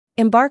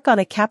Embark on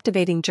a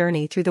captivating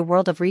journey through the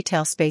world of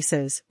retail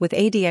spaces with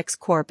ADX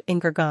Corp in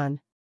Gurgaon.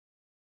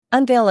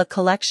 Unveil a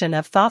collection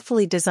of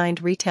thoughtfully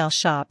designed retail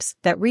shops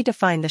that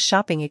redefine the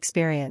shopping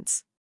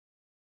experience.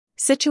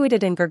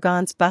 Situated in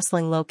Gurgaon's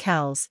bustling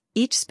locales,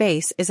 each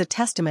space is a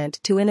testament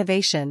to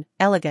innovation,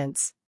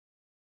 elegance,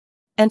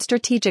 and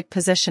strategic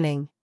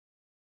positioning.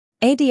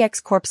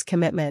 ADX Corp's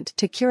commitment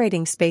to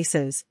curating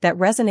spaces that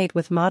resonate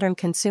with modern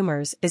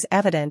consumers is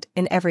evident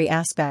in every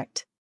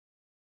aspect.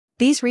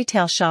 These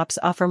retail shops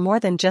offer more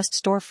than just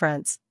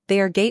storefronts, they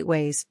are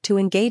gateways to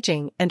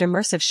engaging and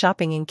immersive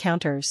shopping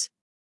encounters.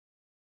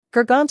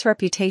 Gurgaon's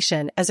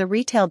reputation as a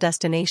retail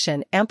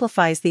destination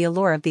amplifies the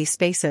allure of these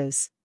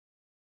spaces.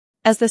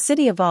 As the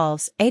city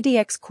evolves,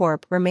 ADX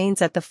Corp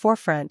remains at the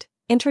forefront,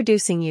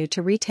 introducing you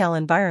to retail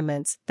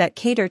environments that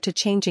cater to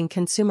changing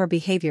consumer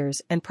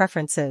behaviors and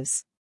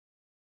preferences.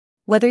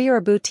 Whether you're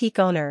a boutique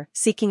owner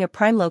seeking a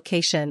prime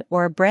location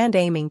or a brand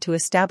aiming to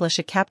establish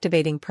a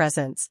captivating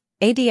presence,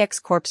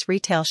 ADX Corp's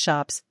retail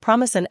shops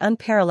promise an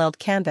unparalleled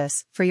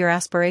canvas for your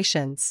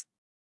aspirations.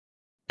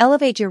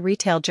 Elevate your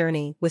retail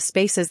journey with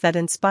spaces that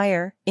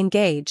inspire,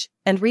 engage,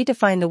 and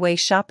redefine the way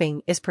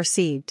shopping is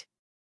perceived.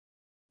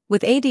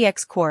 With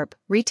ADX Corp,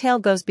 retail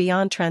goes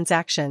beyond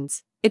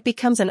transactions, it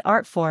becomes an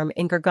art form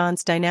in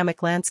Gurgaon's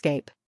dynamic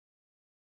landscape.